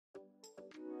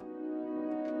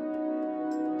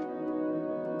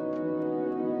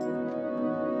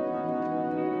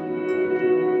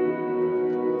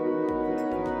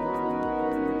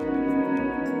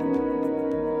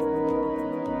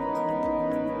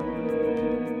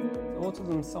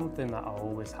Autism is something that I'll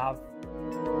always have.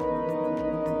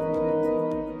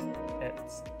 It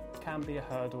can be a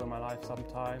hurdle in my life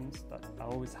sometimes, but I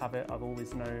always have it. I've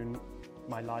always known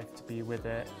my life to be with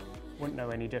it. Wouldn't know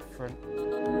any different.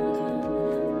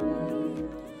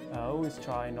 I always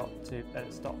try not to let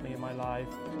it stop me in my life.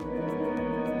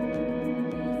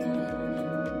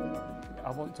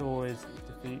 I want to always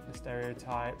defeat the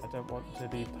stereotype. I don't want to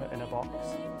be put in a box.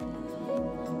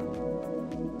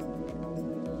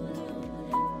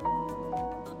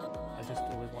 I just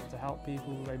always want to help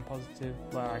people, remain positive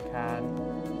where I can,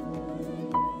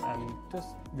 and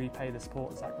just repay the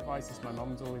support and sacrifices my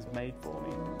mum's always made for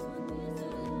me.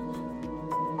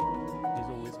 She's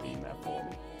always been there for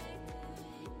me.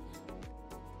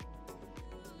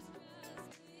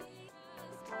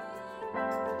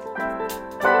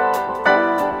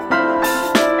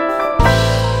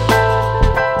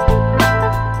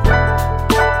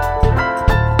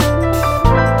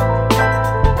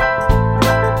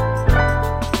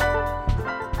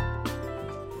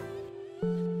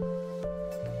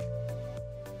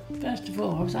 First of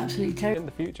all, I was absolutely terrified. In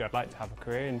the future, I'd like to have a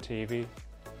career in TV.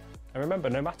 And remember,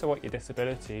 no matter what your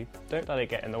disability, don't let it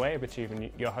get in the way of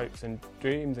achieving your hopes and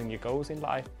dreams and your goals in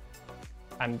life.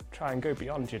 And try and go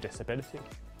beyond your disability.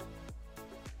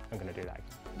 I'm going to do that.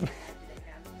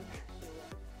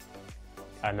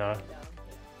 I know.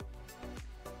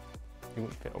 You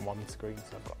wouldn't fit on one screen,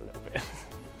 so I've got a little bit.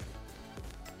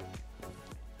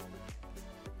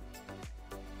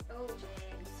 Oh,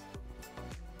 James.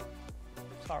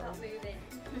 Sorry. Stop moving.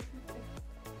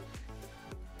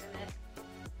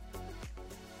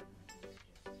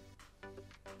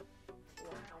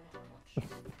 Wow. It's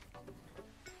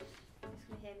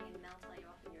going to hear me and Mel tell you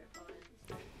off in your opponents.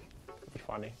 It'd be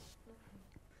funny.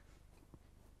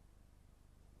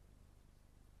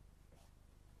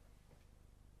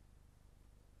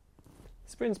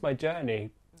 This brings my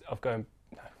journey of going...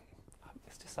 No,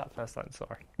 it's just that first line,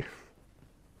 sorry.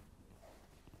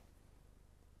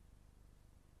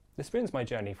 This brings my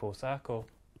journey full circle.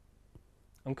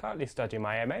 I'm currently studying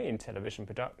my MA in television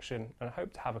production and I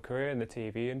hope to have a career in the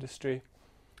TV industry.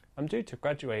 I'm due to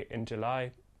graduate in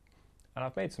July and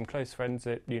I've made some close friends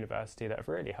at university that have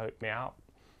really helped me out.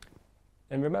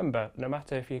 And remember, no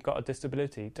matter if you've got a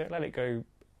disability, don't let it go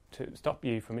to stop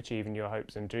you from achieving your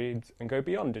hopes and dreams and go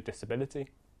beyond a disability.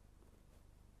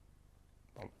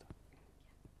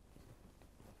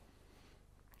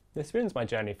 This brings my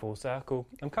journey full circle.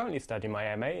 I'm currently studying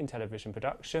my MA in television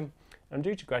production. I'm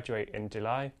due to graduate in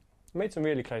July. I made some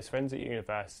really close friends at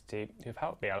university who've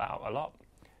helped me out a lot.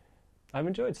 I've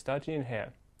enjoyed studying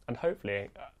here and hopefully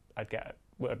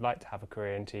I'd like to have a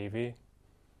career in TV.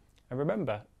 And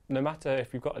remember, no matter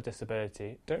if you've got a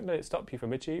disability, don't let it stop you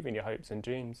from achieving your hopes and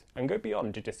dreams and go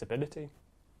beyond your disability.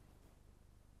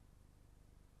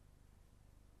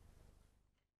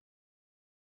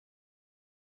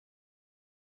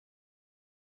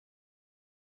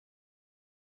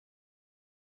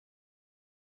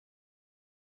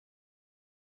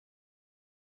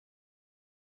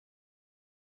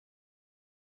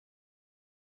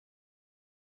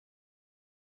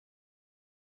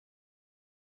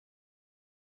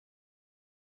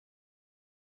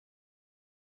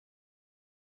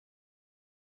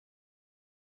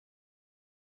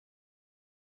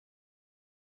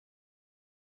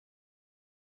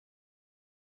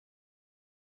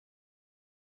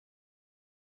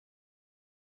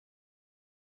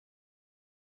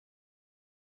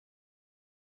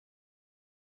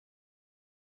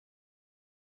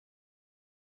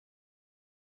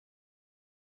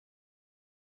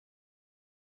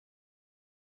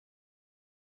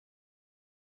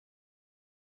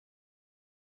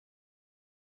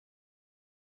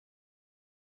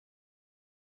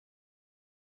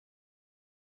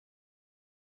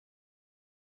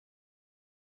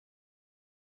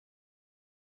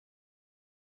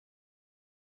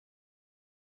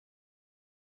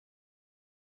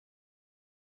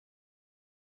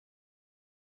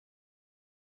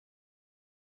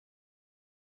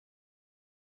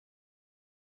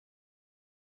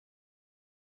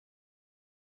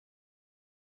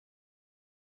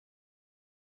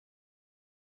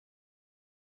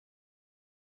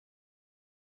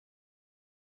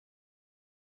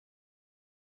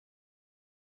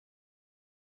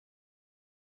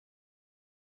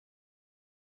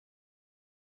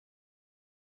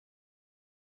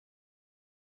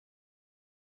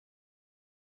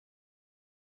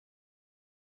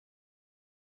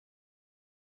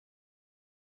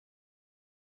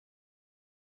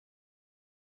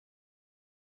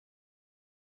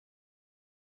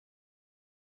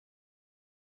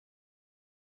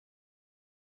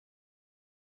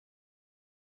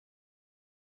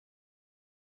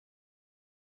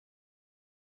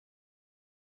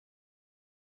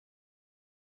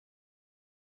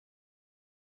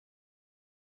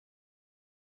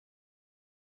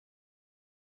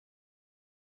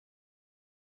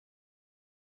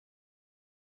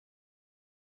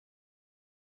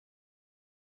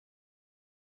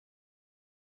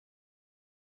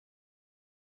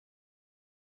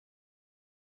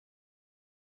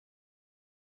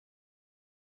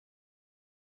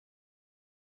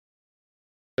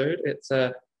 episode. It's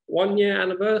a 1 year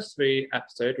anniversary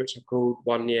episode, which I've called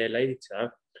 1 year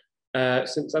later,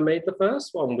 since I made the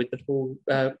first one with the full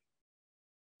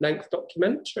length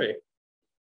documentary.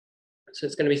 So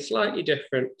it's going to be slightly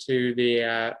different to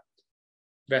the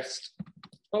rest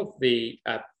of the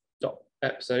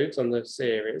episodes on the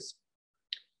series.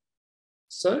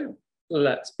 So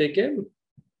let's begin.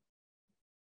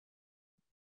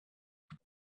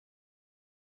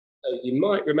 So you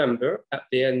might remember at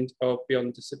the end of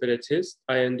Beyond Disabilities,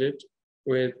 I ended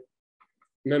with,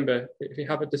 remember, if you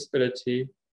have a disability,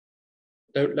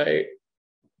 don't let it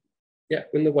get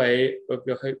in the way of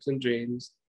your hopes and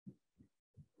dreams.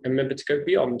 And remember to go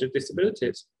beyond your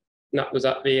disabilities. And that was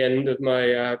at the end of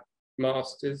my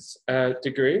master's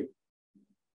degree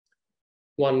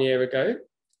 1 year ago.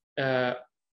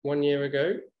 1 year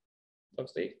ago,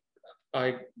 obviously,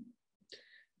 I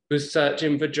was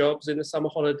searching for jobs in the summer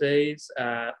holidays,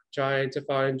 trying to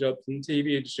find jobs in the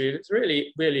TV industry. And it's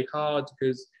really, really hard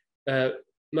because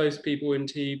most people in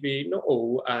TV, not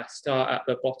all, start at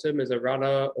the bottom as a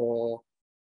runner or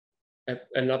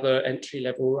another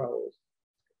entry-level role.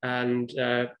 And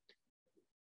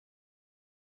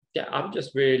yeah, I'm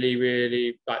just really,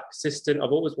 really persistent.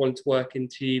 I've always wanted to work in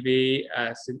TV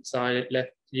since I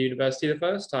left university the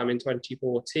first time in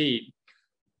 2014.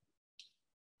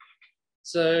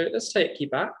 So let's take you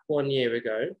back 1 year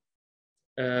ago.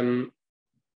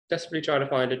 Desperately trying to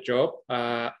find a job.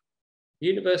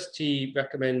 University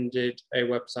recommended a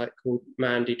website called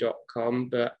mandy.com,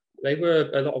 but they were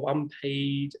a lot of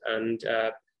unpaid and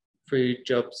free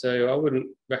jobs, so I wouldn't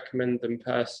recommend them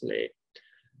personally.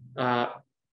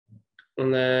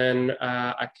 And then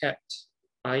I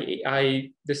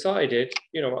decided,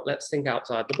 you know what, let's think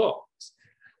outside the box.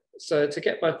 So to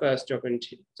get my first job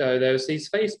so there was these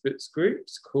Facebook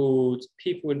groups called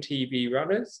People in TV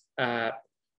Runners,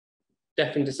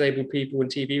 Deaf and Disabled People in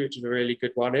TV, which is a really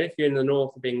good one. And if you're in the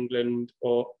north of England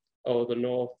or the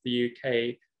north of the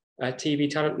UK, TV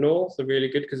Talent North are really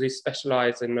good because they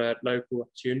specialise in local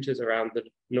opportunities around the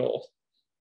north.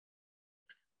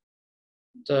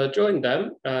 So I joined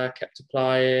them, kept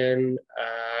applying,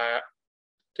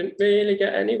 didn't really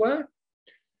get anywhere.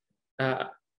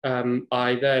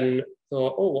 I then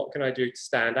thought, oh, what can I do to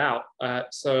stand out?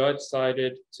 So I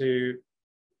decided to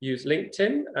use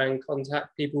LinkedIn and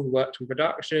contact people who worked in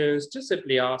productions, just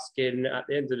simply asking at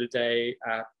the end of the day,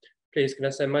 please can I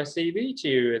send my CV to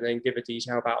you, and then give a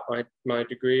detail about my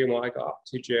degree and what I got up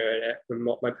to during it and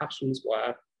what my passions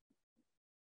were.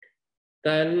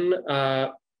 Then,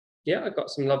 yeah, I got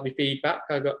some lovely feedback.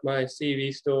 I got my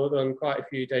CV stored on quite a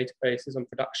few databases on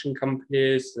production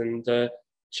companies and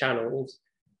channels.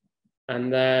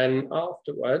 And then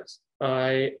afterwards,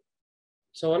 I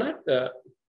saw an advert.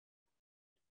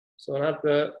 So an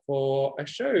advert for a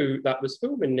show that was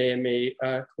filming near me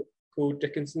called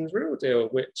Dickinson's Real Deal,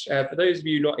 which for those of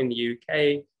you not in the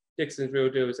UK, Dickinson's Real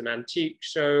Deal is an antique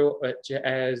show which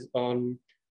airs on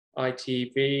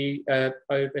ITV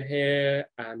over here,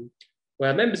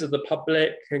 where members of the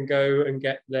public can go and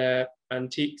get their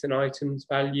antiques and items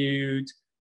valued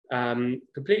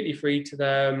completely free to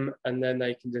them, and then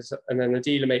they can and then the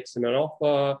dealer makes them an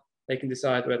offer. They can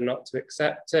decide whether or not to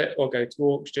accept it or go to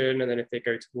auction, and then if they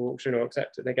go to auction or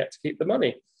accept it, they get to keep the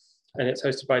money. And it's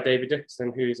hosted by David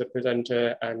Dixon, who's a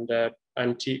presenter and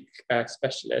antique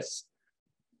specialist.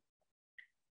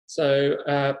 So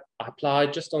I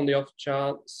applied just on the off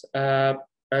chance,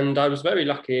 and I was very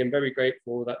lucky and very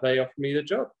grateful that they offered me the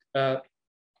job. Now,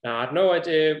 I had no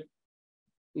idea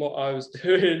what I was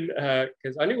doing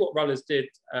because I knew what runners did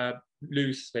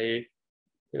loosely,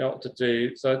 you know what to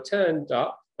do. So I turned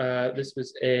up. This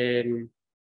was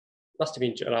must have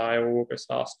been July or August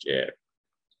last year.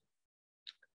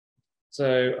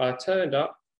 So I turned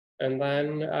up, and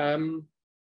then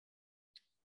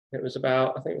it was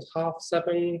about, I think it was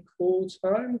 7:30 call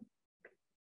time.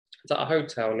 It's at a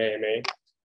hotel near me,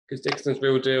 because Dixon's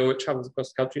Real Deal, it travels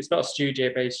across the country. It's not a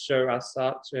studio-based show as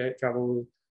such. It travels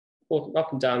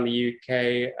up and down the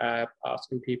UK,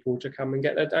 asking people to come and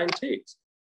get their antiques.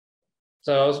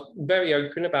 So I was very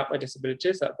open about my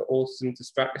disabilities. I've got autism and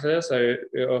dyspraxia, so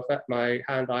it will affect my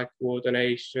hand-eye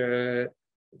coordination,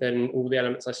 then all the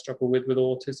elements I struggle with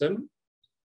autism.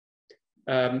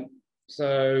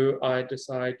 So I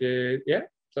decided, yeah,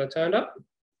 so I turned up.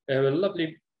 There was a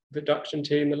lovely production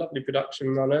team, a lovely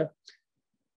production runner.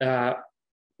 Was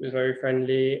very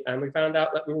friendly, and we found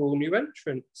out that we were all new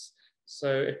entrants. So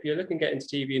if you're looking to get into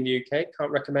TV in the UK,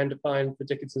 can't recommend applying for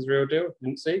Dickinson's Real Deal,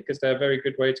 because they're a very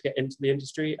good way to get into the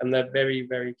industry, and they're very,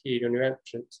 very keen on your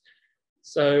entrance.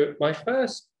 So my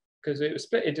first, because it was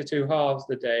split into two halves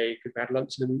the day, because we had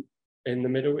lunch in the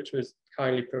middle, which was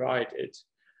kindly provided.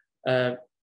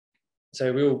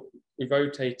 So we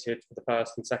rotated for the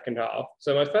first and second half.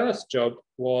 So my first job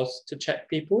was to check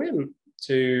people in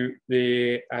to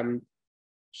the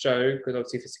show, because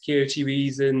obviously for security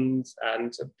reasons,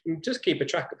 and to just keep a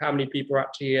track of how many people are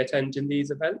actually attending these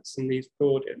events and these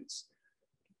recordings.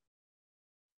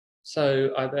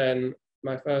 So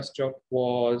my first job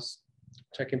was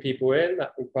checking people in.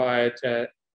 That required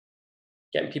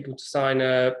getting people to sign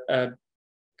a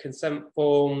consent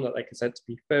form that they consent to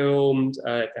be filmed,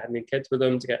 if they had any kids with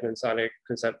them, to get them to sign a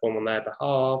consent form on their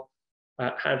behalf,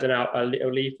 handing out a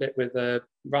little leaflet with a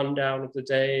rundown of the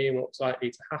day and what's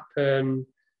likely to happen,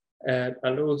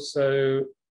 and also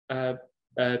a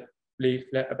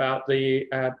leaflet about the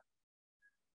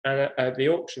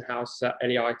auction house that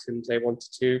any items they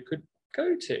wanted to could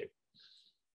go to.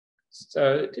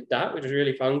 So I did that, which was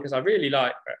really fun, because I really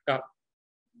like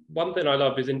one thing I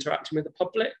love is interacting with the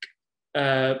public.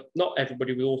 Not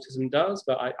everybody with autism does,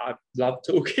 but I love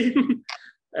talking.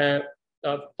 I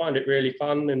find it really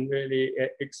fun and really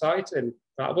exciting.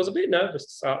 I was a bit nervous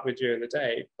to start with during the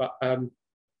day, but that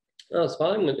was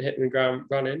fine, and hitting the ground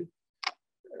running.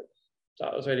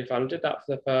 That was really fun. Did that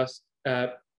for the first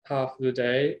half of the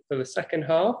day. For the second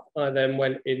half, I then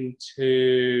went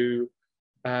into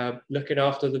looking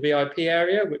after the VIP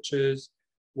area, which is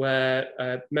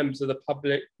where members of the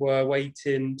public were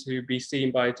waiting to be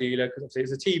seen by a dealer, because obviously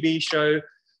it's a TV show.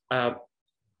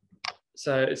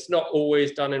 So it's not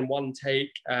always done in one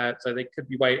take. So they could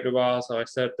be waiting a while. So I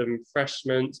served them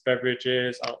refreshments,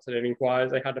 beverages, answered any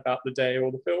inquiries they had about the day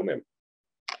or the filming.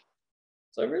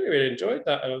 So I really, really enjoyed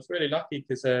that. And I was really lucky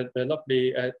because the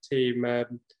lovely team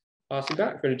asked me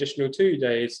back for an additional 2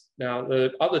 days. Now,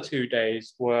 the other 2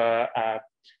 days were a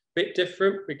bit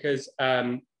different, because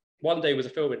one day was a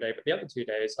filming day, but the other 2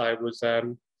 days I was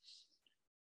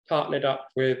partnered up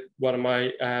with one of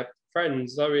my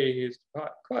friends, Zoe, who's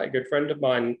quite a good friend of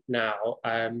mine now.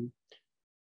 And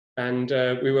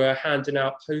we were handing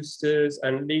out posters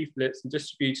and leaflets and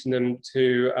distributing them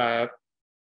to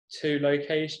the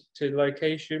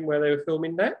location where they were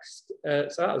filming next. So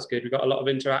that was good. We got a lot of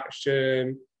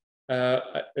interaction.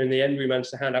 In the end, we managed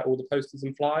to hand out all the posters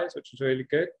and flyers, which was really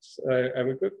good. And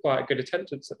we got quite a good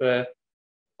attendance at the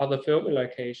other filming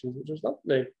locations, which was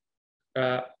lovely.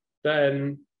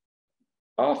 Then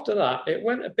after that, it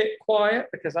went a bit quiet,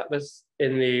 because that was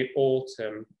in the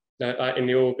autumn, in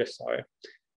the August, sorry.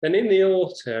 Then in the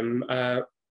autumn, at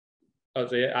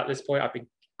this point, I've been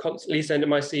constantly sending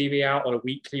my CV out on a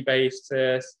weekly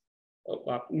basis,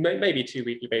 maybe 2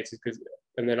 weekly basis,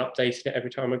 and then updating it every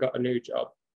time I got a new job.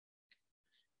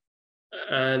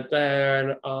 And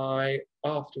then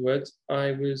afterwards,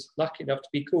 I was lucky enough to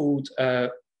be called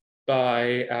by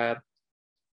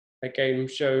a game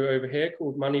show over here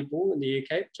called Moneyball in the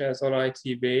UK, which is on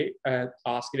ITV,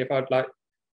 asking if I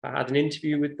had an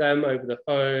interview with them over the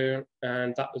phone,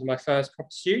 and that was my first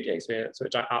proper studio experience,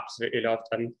 which I absolutely loved.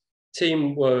 And the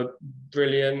team were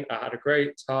brilliant. I had a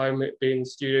great time being in the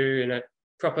studio in a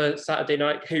proper Saturday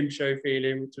night game show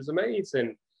feeling, which was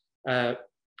amazing.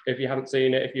 If you haven't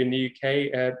seen it, if you're in the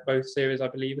UK, both series, I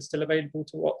believe, are still available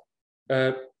to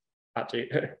watch. Actually,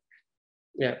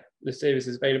 yeah, the series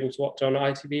is available to watch on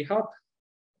ITV Hub.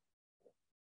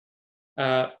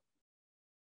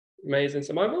 Amazing.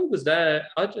 So my role was there.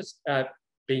 I just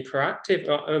be proactive.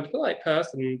 I'm a polite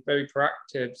person, very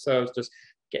proactive. So I was just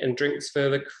getting drinks for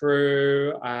the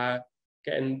crew,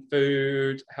 getting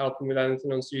food, helping with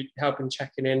anything on studio, helping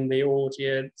checking in the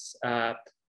audience.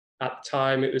 At the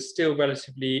time, it was still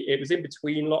it was in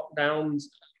between lockdowns.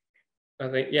 I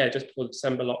think, yeah, just before the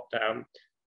December lockdown.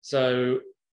 So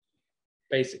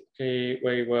basically,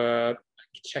 we were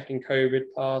checking COVID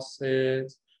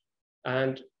passes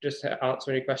and just to answer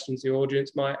any questions the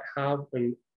audience might have.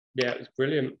 And yeah, it was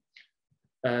brilliant.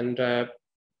 And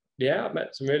yeah, I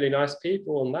met some really nice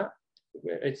people on that.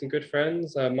 Made some good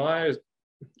friends. Maya,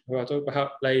 who I'll talk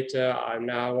about later, I'm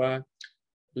now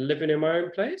living in my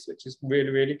own place, which is really,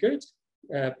 really good.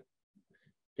 Been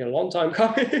a long time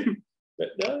coming, but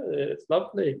no, it's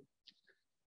lovely.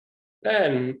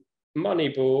 Then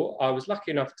Moneyball, I was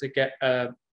lucky enough to get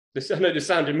this. I know this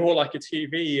sounded more like a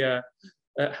TV,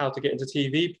 how to get into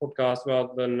TV podcast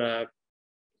rather than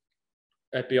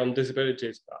Beyond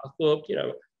Disabilities. But I thought,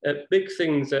 big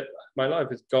things that my life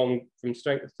has gone from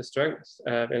strength to strength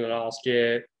in the last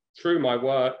year through my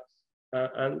work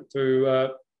and through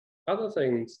other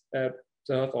things.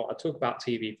 So I thought I'd talk about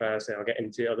TV first, and I'll get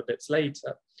into other bits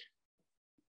later.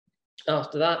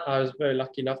 After that, I was very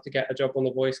lucky enough to get a job on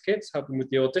The Voice Kids, helping with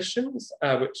the auditions,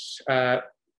 which,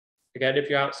 again, if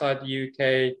you're outside the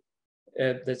UK,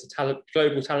 There's a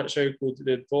global talent show called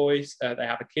The Voice. They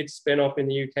have a kids spin-off in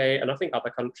the UK, and I think other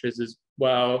countries as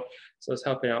well. So I was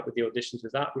helping out with the auditions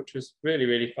with that, which was really,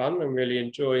 really fun, and really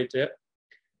enjoyed it.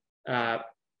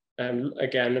 And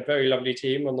again, a very lovely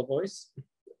team on The Voice.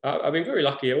 I've been very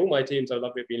lucky. All my teams are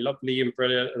lovely, have been lovely and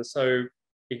brilliant, and so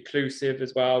inclusive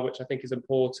as well, which I think is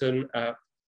important,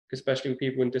 especially with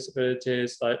people with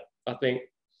disabilities. Like, I think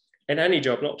in any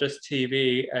job, not just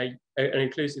TV, an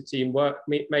inclusive team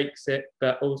makes it,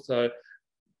 but also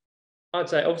I'd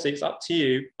say obviously it's up to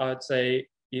you. I'd say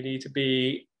you need to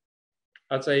be,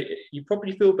 I'd say you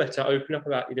probably feel better open up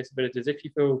about your disabilities if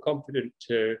you feel confident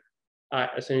to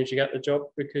as soon as you get the job,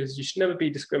 because you should never be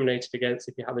discriminated against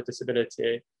if you have a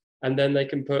disability. And then they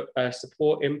can put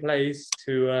support in place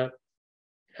to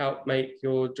help make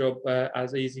your job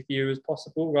as easy for you as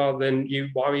possible, rather than you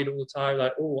worried all the time,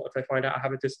 like, oh, what if I find out I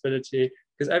have a disability?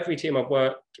 Because every team I've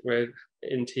worked with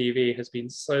in TV has been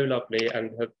so lovely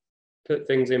and have put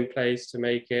things in place to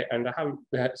make it, and I haven't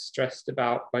stressed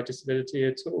about my disability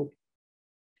at all.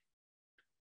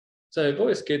 So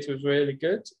Voice Kids was really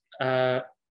good.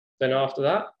 Then after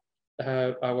that,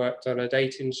 I worked on a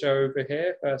dating show over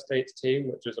here, First Dates Team,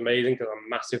 which was amazing because I'm a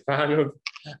massive fan of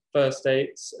First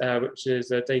Dates, which is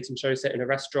a dating show set in a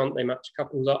restaurant. They match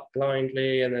couples up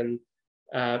blindly, and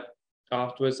then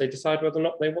afterwards they decide whether or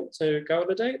not they want to go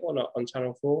on a date or not on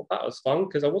Channel 4. That was fun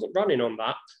because I wasn't running on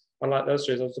that. Unlike those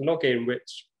shows, I was a login,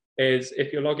 which is,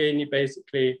 if you log in, you're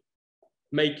basically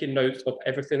making notes of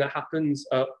everything that happens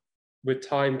with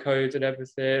time codes and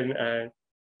everything.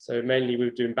 So mainly we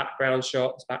were doing background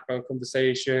shots, background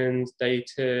conversations,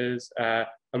 datas,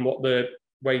 and what the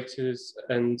waiters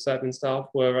and serving staff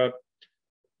were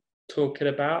talking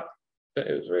about. But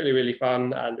it was really, really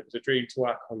fun, and it was a dream to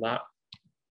work on that.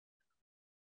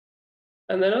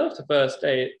 And then after First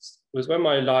Dates was when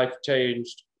my life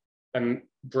changed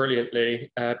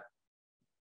brilliantly. For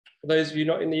those of you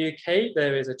not in the UK,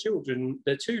 there are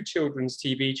two children's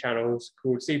TV channels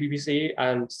called CBBC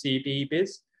and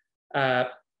CBeebies.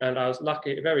 And I was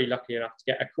very lucky enough to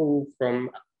get a call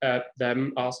from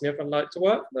them asking if I'd like to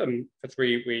work for them for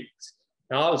 3 weeks.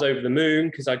 Now, I was over the moon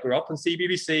because I grew up on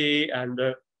CBBC and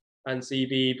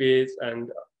CBeebies,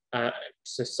 and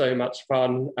it's just so much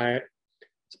fun. As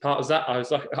part of that, I was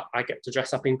like, I get to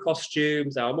dress up in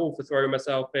costumes. I'm all for throwing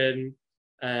myself in.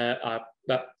 I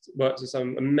worked with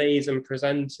some amazing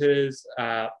presenters.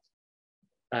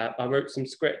 I wrote some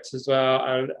scripts as well,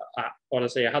 and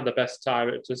honestly, I had the best time.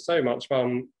 It was just so much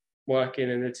fun working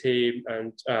in the team,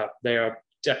 and they are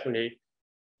definitely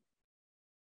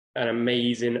an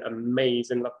amazing,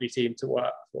 amazing, lovely team to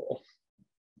work for.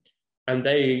 And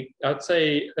I'd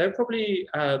say they're probably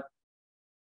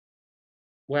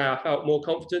where I felt more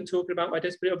confident talking about my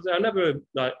disability. I never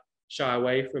shy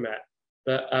away from it,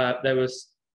 but there was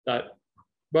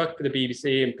working for the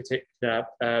BBC in particular.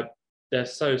 They're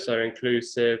so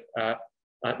inclusive.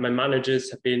 My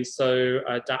managers have been so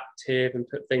adaptive and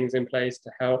put things in place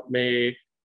to help me,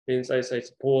 being so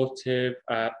supportive.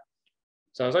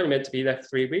 So I was only meant to be there for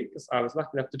 3 weeks. I was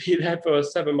lucky enough to be there for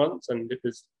 7 months, and it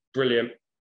was brilliant.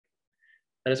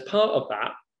 And as part of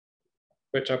that,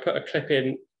 which I put a clip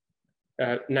in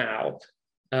now,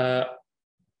 I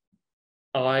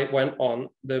went on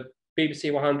the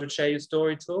BBC 100 Shades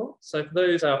Story Tour. So for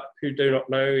those who do not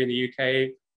know, in the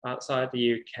UK, outside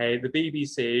the UK, the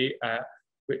BBC,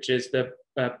 which is the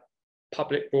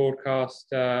public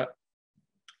broadcaster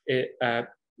in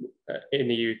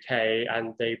the UK,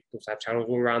 and they also have channels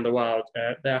all around the world.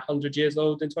 They're 100 years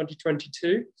old in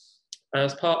 2022. And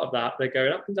as part of that, they're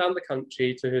going up and down the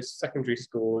country to secondary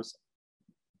schools,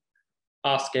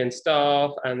 asking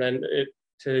staff and then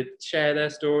to share their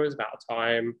stories about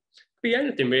time. It could be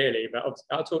anything really, but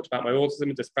I talked about my autism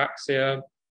and dyspraxia.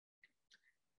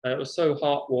 It was so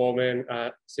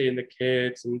heartwarming seeing the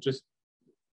kids, and just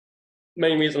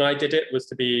main reason I did it was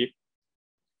to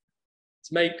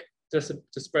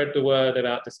spread the word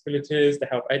about disabilities, to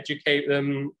help educate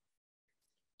them,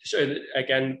 to show that,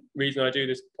 again, reason I do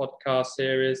this podcast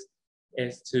series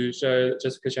is to show that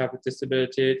just because you have a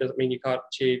disability, it doesn't mean you can't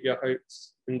achieve your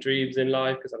hopes and dreams in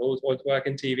life, because I've always wanted to work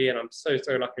in TV, and I'm so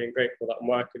lucky and grateful that I'm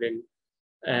working in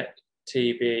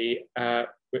TV. And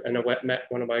I met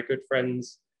one of my good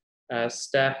friends,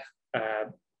 Steph.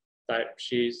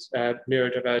 She's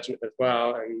neurodivergent as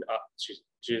well, and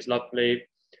she's lovely,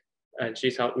 and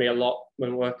she's helped me a lot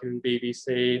when working in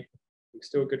BBC. We're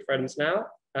still good friends now.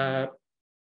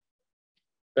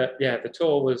 But yeah, the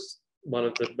tour was one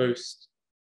of the most,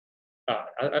 I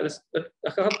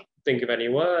can't think of any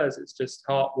words. It's just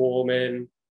heartwarming,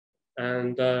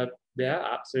 and yeah,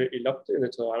 absolutely love doing the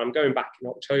tour. And I'm going back in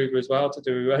October as well to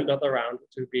do another round,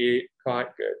 which will be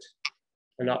quite good.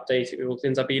 And update it with all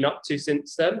things I've been up to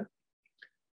since then.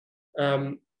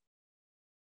 So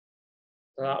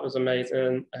that was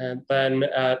amazing. And then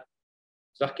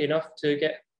lucky enough to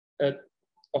get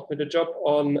offered a job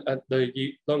on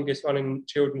the longest running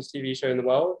children's TV show in the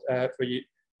world for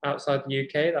outside the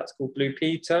UK. That's called Blue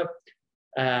Peter,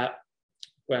 where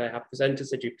they have presenters.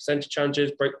 They do presenter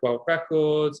challenges, break world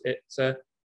records. It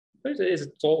is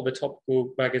sort of a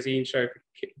topical magazine show for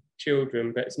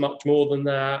children, but it's much more than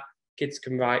that. Kids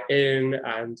can write in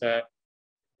and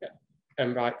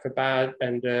write for apply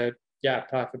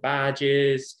for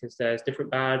badges, because there's different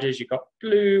badges. You've got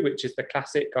blue, which is the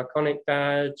classic iconic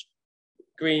badge,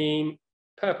 green,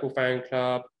 purple fan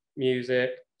club,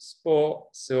 music, sport,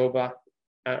 silver,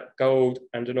 gold,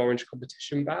 and an orange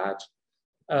competition badge.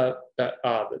 The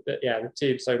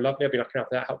team's so lovely. I've been lucky enough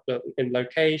to help in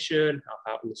location, help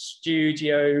out in the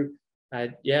studio.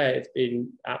 It's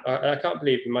been, I can't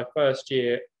believe in my first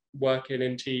year working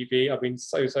in TV, I've been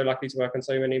so lucky to work on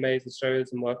so many amazing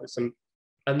shows and work with some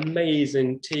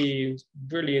amazing teams,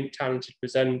 brilliant, talented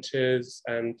presenters,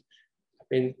 and I've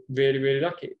been really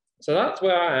lucky. So that's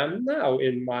where I am now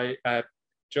in my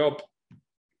job.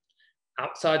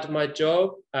 Outside of my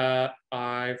job,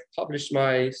 I've published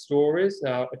my stories.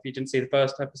 Now, if you didn't see the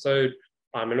first episode,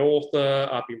 I'm an author.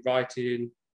 I've been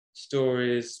writing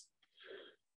stories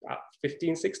about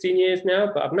 15, 16 years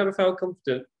now, but I've never felt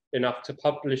confident enough to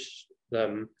publish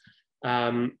them.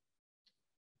 So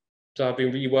I've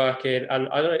been reworking, and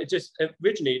I don't know,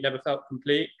 originally it never felt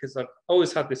complete, because I've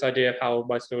always had this idea of how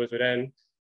my stories would end.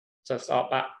 So I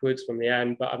start backwards from the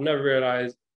end, but I've never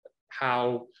realized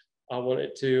how I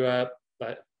wanted to,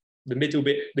 the middle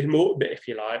bit, the immortal bit, if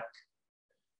you like.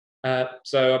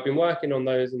 So I've been working on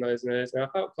those, and I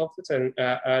felt confident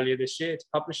earlier this year to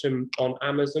publish them on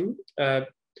Amazon.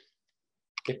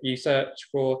 If you search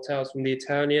for Tales from the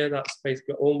Eternia, that's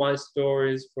basically all my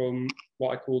stories from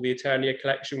what I call the Eternia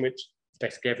collection, which is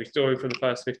basically every story for the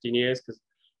first 15 years, because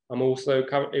I'm also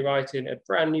currently writing a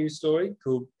brand new story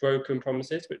called Broken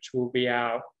Promises, which will be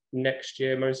out next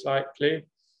year, most likely,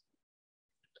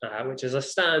 which is a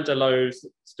standalone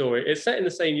story. It's set in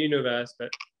the same universe, but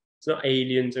it's not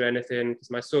aliens or anything, because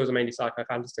my stories are mainly sci-fi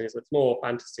fantasy, so it's more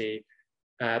fantasy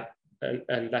and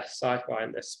less sci-fi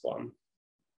in this one.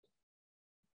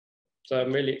 So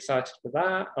I'm really excited for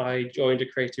that. I joined a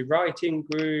creative writing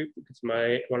group because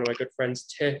one of my good friends,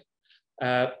 Tiff,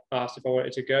 asked if I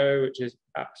wanted to go, which is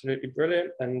absolutely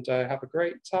brilliant, and have a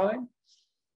great time.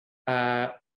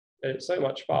 It's so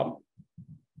much fun.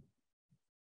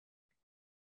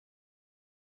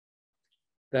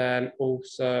 Then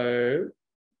also,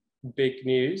 big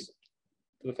news,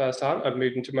 for the first time, I've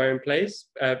moved into my own place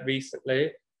recently,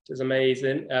 which is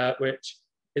amazing, which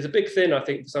is a big thing, I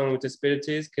think, for someone with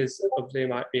disabilities, because obviously they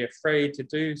might be afraid to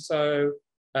do so.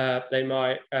 They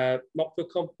might not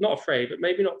afraid, but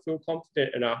maybe not feel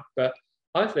confident enough. But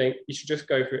I think you should just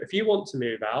go for it. If you want to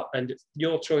move out, and it's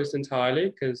your choice entirely,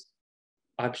 because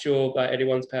I'm sure that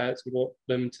anyone's parents would want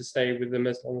them to stay with them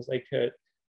as long as they could.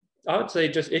 I would say,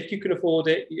 just if you can afford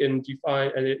it and you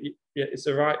find it's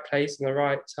the right place and the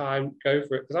right time, go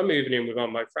for it. Because I'm moving in with one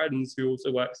of my friends who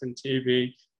also works in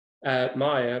TV,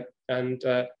 Maya, and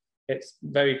it's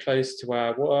very close to where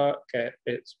I work.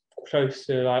 It's close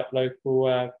to like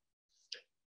local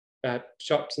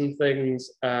shops and things.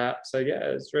 So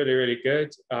yeah, it's really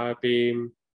good.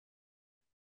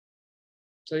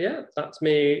 So yeah, that's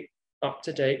me up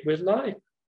to date with life.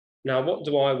 Now, what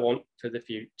do I want for the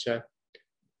future?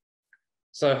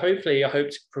 So hopefully, I hope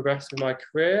to progress with my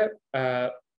career.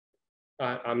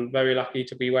 I'm very lucky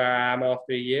to be where I am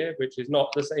after a year, which is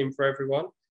not the same for everyone.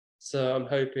 So I'm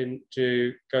hoping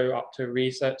to go up to a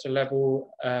researcher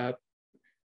level.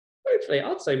 Hopefully,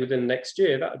 I'd say within the next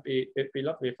year. It'd be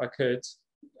lovely if I could.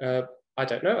 I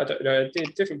don't know.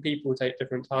 Different people take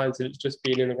different times, and it's just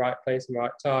being in the right place and the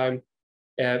right time,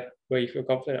 where you feel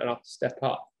confident enough to step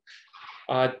up.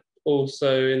 I'd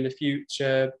also, in the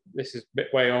future, this is a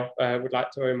bit way off, would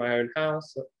like to own my own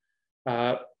house.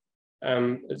 I'm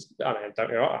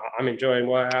enjoying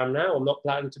where I am now. I'm not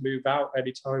planning to move out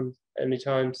anytime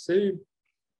soon.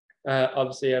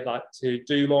 Obviously, I'd like to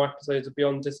do more episodes of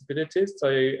Beyond Disabilities. So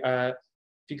if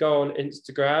you go on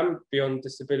Instagram, Beyond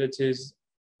Disabilities,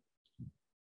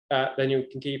 then you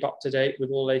can keep up to date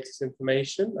with all latest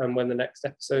information and when the next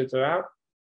episodes are out.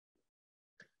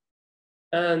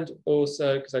 And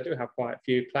also, because I do have quite a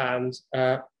few plans,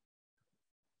 I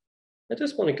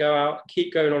just want to go out,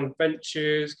 keep going on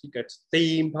adventures, keep going to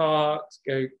theme parks,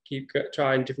 keep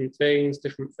trying different things,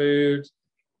 different foods,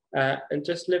 and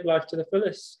just live life to the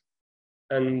fullest.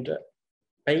 and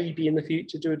maybe in the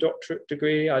future do a doctorate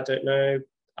degree. I don't know.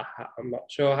 I'm not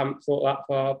sure. I haven't thought that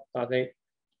far. I think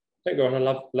go on.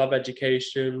 I love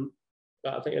education,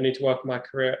 but I think I need to work on my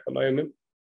career at the moment.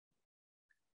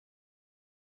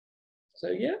 So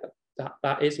yeah,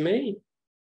 that is me.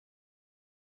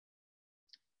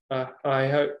 I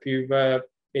hope you've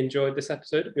enjoyed this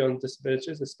episode of Beyond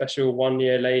Disabilities, a special 1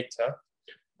 year later.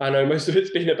 I know most of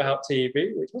it's been about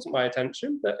TV, which wasn't my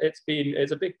intention, but it's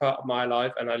a big part of my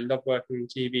life, and I love working in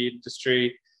the TV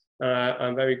industry.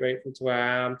 I'm very grateful to where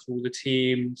I am, to all the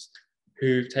teams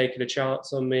who've taken a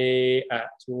chance on me, to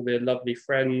all the lovely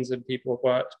friends and people I've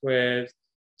worked with,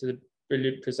 to the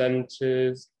brilliant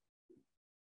presenters.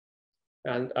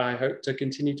 And I hope to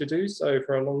continue to do so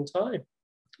for a long time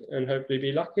and hopefully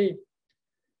be lucky.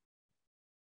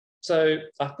 So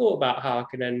I thought about how I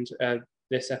can end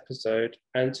this episode,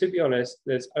 and to be honest,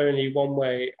 there's only one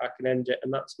way I can end it,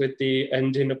 and that's with the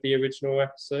ending of the original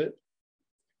episode.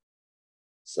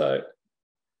 So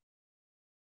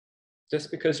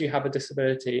just because you have a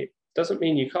disability doesn't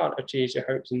mean you can't achieve your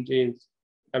hopes and dreams.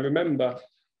 And remember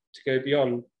to go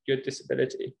beyond your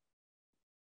disability.